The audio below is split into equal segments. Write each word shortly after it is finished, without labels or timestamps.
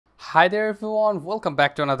Hi there everyone, welcome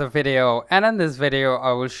back to another video, and in this video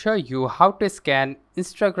I will show you how to scan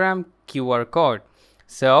Instagram QR code.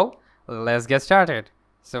 So let's get started.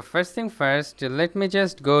 So first thing first, let me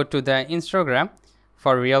just go to the Instagram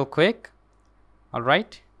for real quick.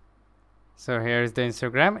 Alright, so here is the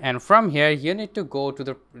Instagram, and from here you need to go to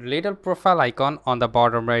the little profile icon on the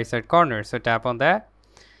bottom right side corner. So tap on that,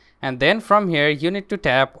 and then from here you need to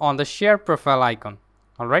tap on the share profile icon.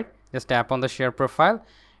 Alright, just tap on the share profile,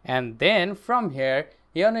 and then from here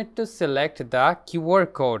you need to select the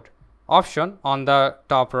QR code option on the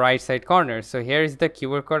top right side corner. So here is the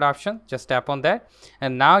QR code option, just tap on that,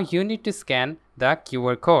 and now you need to scan the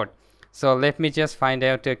QR code. So let me just find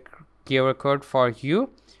out a QR code for you.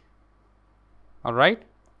 Alright,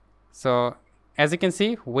 so as you can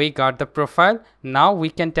see, we got the profile. Now we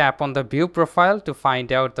can tap on the view profile to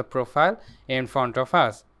find out the profile in front of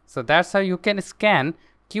us. So that's how you can scan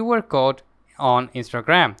QR code on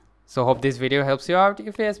Instagram. So hope this video helps you out.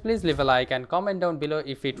 If yes, please leave a like and comment down below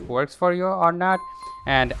if it works for you or not,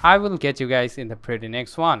 and I will get you guys in the pretty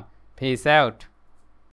next one. Peace out.